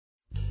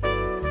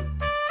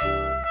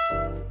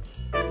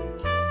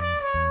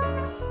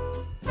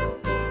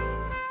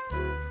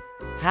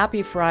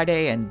Happy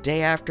Friday and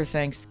day after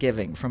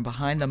Thanksgiving from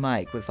Behind the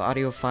Mic with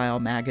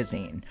AudioFile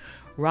Magazine.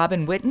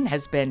 Robin Whitten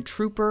has been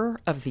Trooper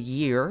of the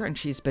Year, and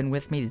she's been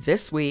with me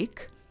this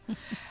week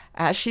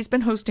as she's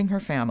been hosting her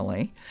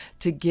family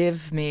to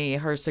give me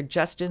her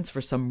suggestions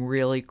for some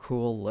really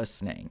cool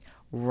listening.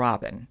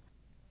 Robin,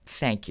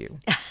 thank you.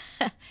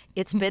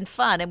 It's been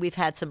fun, and we've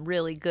had some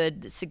really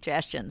good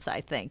suggestions,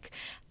 I think.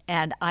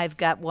 And I've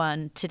got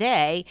one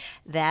today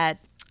that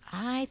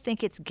I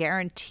think it's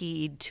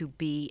guaranteed to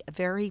be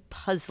very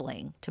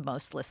puzzling to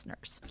most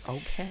listeners.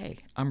 Okay,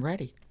 I'm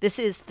ready. This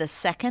is The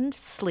Second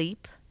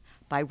Sleep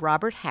by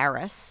Robert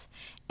Harris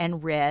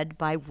and read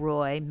by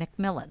Roy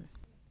McMillan.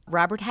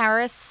 Robert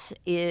Harris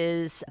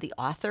is the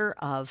author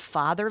of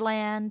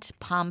Fatherland,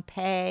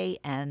 Pompeii,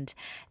 and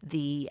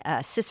the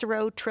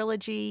Cicero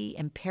trilogy,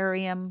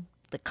 Imperium,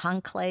 The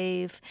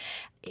Conclave.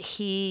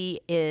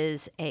 He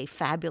is a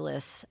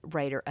fabulous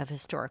writer of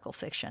historical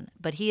fiction,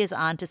 but he is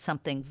on to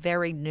something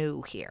very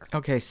new here.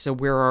 Okay, so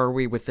where are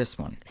we with this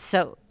one?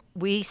 So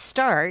we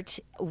start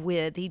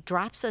with, he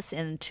drops us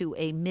into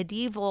a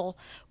medieval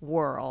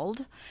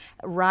world,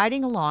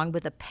 riding along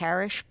with a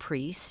parish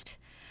priest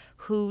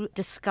who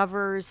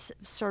discovers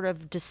sort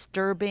of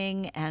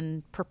disturbing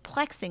and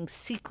perplexing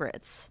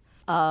secrets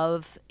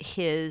of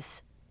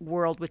his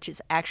world, which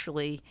is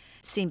actually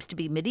seems to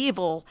be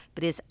medieval,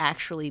 but is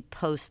actually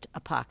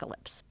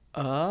post-apocalypse.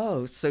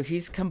 Oh, so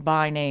he's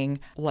combining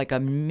like a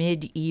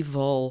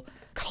medieval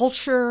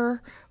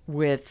culture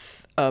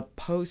with a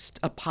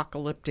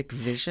post-apocalyptic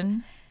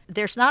vision?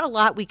 There's not a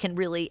lot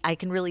I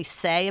can really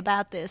say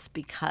about this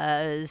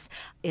because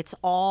it's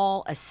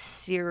all a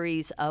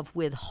series of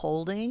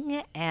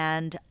withholding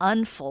and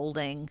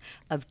unfolding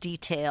of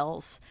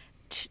details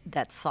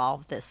that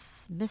solve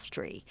this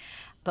mystery.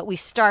 But we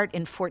start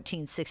in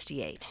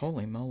 1468.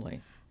 Holy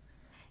moly.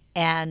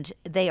 And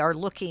they are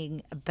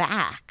looking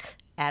back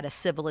at a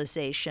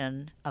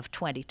civilization of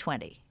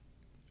 2020.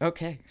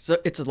 Okay, so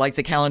it's like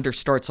the calendar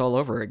starts all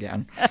over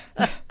again.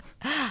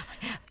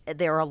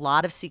 There are a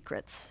lot of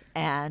secrets.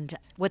 And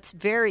what's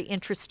very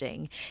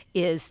interesting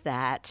is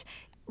that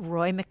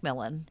Roy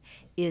McMillan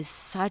is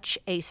such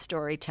a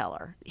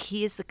storyteller.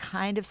 He is the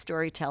kind of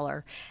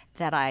storyteller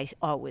that I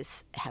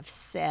always have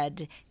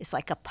said is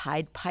like a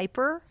Pied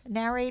Piper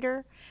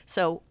narrator.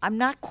 So I'm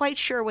not quite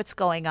sure what's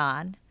going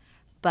on,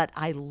 but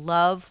I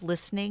love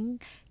listening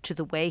to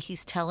the way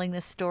he's telling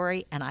this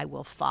story, and I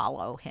will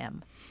follow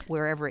him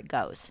wherever it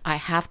goes. I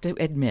have to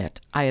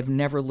admit, I have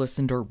never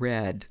listened or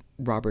read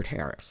Robert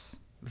Harris,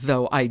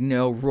 though I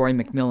know Roy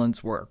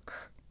McMillan's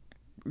work,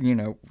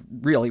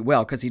 really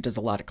well because he does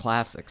a lot of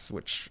classics,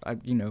 which,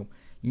 you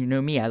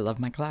know me, I love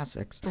my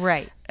classics.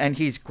 Right. And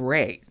he's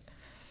great.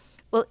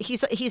 Well,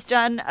 he's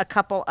done a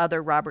couple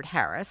other Robert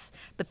Harris,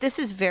 but this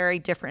is very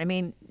different. I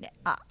mean,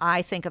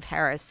 I think of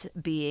Harris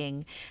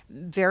being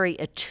very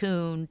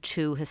attuned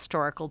to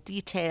historical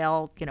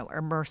detail,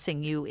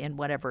 immersing you in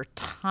whatever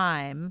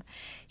time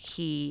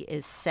he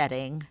is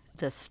setting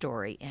the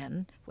story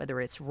in, whether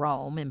it's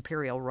Rome,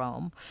 Imperial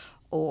Rome,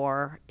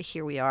 or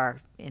here we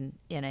are in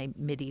a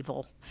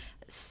medieval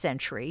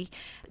century.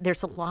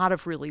 There's a lot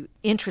of really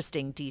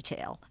interesting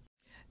detail.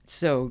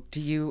 So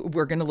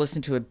we're going to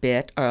listen to a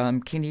bit.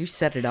 Can you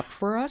set it up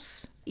for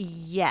us?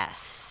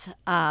 Yes.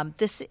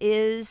 This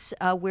is,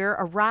 we're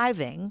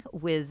arriving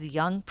with the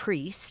young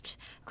priest,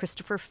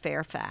 Christopher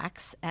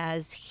Fairfax,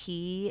 as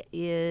he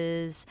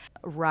is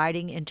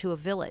riding into a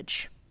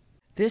village.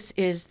 This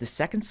is The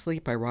Second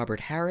Sleep by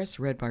Robert Harris,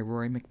 read by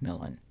Roy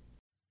McMillan.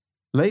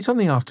 Late on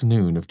the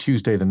afternoon of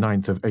Tuesday the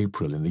 9th of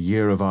April in the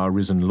year of our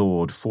risen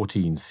Lord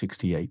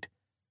 1468,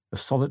 a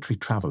solitary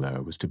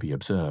traveller was to be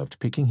observed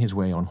picking his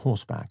way on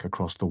horseback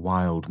across the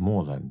wild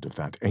moorland of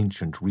that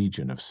ancient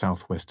region of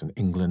southwestern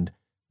England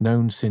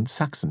known since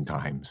Saxon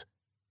times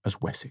as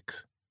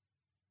Wessex.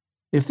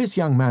 If this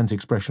young man's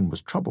expression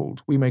was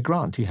troubled, we may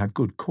grant he had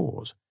good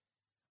cause.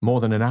 More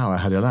than an hour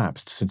had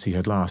elapsed since he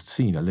had last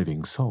seen a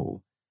living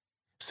soul.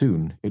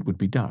 Soon it would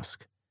be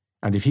dusk,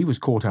 and if he was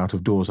caught out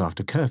of doors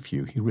after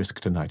curfew, he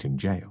risked a night in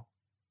jail.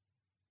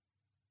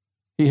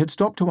 He had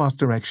stopped to ask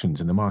directions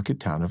in the market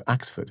town of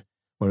Axford,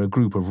 where a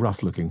group of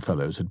rough-looking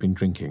fellows had been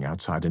drinking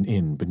outside an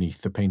inn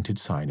beneath the painted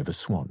sign of a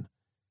swan.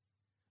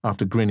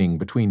 After grinning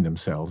between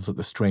themselves at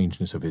the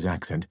strangeness of his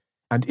accent,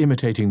 and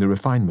imitating the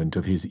refinement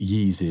of his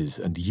yeeses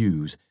and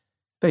yous,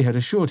 they had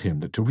assured him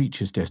that to reach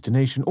his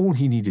destination all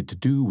he needed to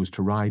do was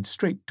to ride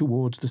straight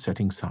towards the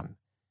setting sun.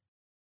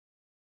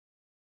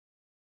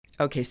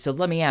 Okay, so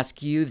let me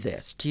ask you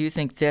this. Do you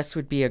think this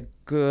would be a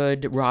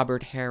good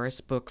Robert Harris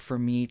book for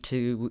me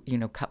to,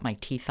 cut my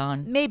teeth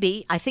on?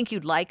 Maybe. I think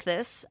you'd like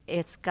this.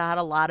 It's got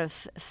a lot of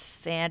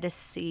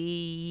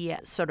fantasy,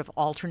 sort of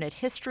alternate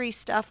history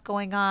stuff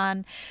going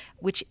on,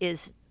 which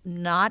is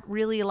not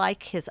really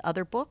like his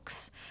other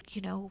books.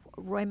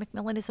 Roy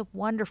McMillan is a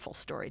wonderful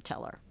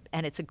storyteller,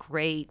 and it's a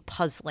great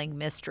puzzling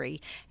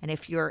mystery. And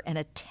if you're an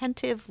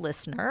attentive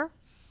listener,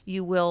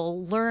 you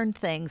will learn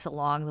things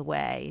along the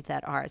way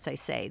that are, as I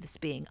say, this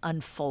being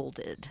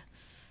unfolded,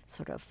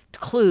 sort of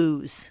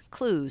clues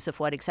of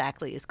what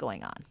exactly is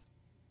going on.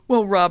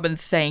 Well, Robin,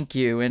 thank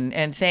you.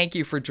 And thank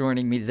you for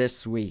joining me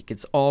this week.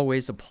 It's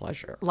always a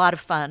pleasure. A lot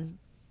of fun.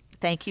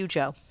 Thank you,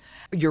 Joe.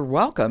 You're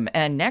welcome.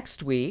 And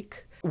next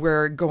week,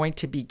 we're going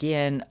to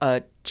begin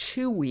a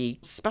 2-week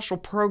special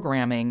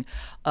programming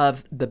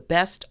of the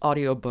best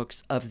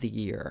audiobooks of the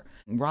year.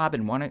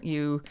 Robin, why don't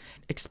you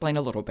explain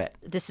a little bit?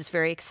 This is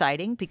very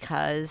exciting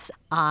because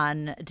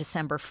on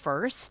December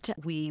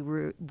 1st, we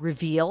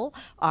reveal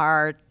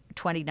our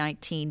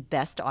 2019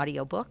 best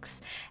audiobooks.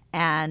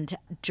 And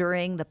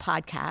during the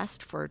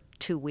podcast for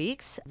 2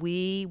 weeks,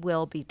 we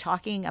will be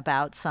talking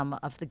about some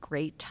of the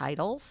great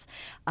titles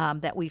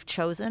that we've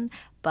chosen,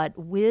 but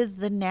with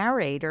the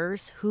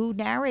narrators who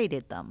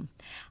narrated them.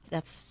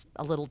 That's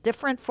a little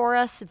different for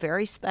us,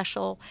 very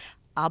special.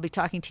 I'll be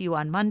talking to you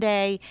on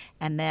Monday,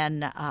 and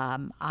then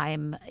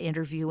I'm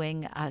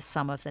interviewing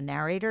some of the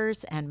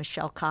narrators, and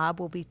Michelle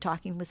Cobb will be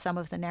talking with some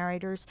of the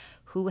narrators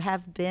who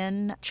have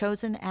been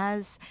chosen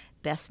as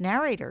best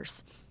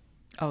narrators.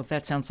 Oh,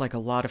 that sounds like a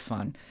lot of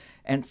fun,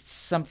 and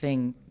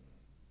something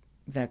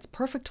that's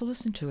perfect to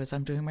listen to as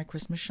I'm doing my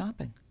Christmas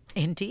shopping.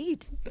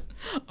 Indeed.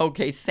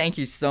 Okay, thank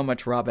you so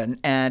much, Robin,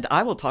 and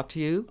I will talk to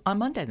you on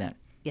Monday then.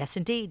 Yes,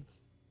 indeed.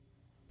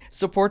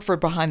 Support for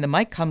Behind the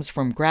Mic comes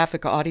from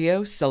Graphic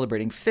Audio,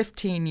 celebrating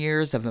 15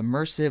 years of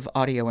immersive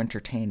audio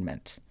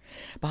entertainment.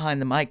 Behind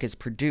the Mic is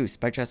produced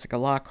by Jessica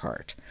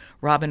Lockhart.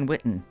 Robin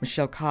Whitten,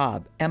 Michelle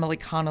Cobb, Emily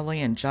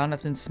Connolly, and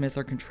Jonathan Smith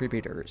are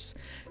contributors.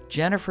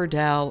 Jennifer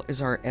Dowell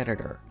is our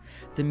editor.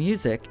 The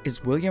music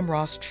is William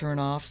Ross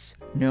Chernoff's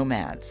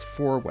Nomads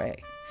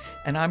 4-Way.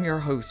 And I'm your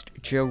host,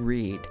 Joe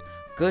Reed.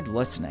 Good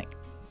listening.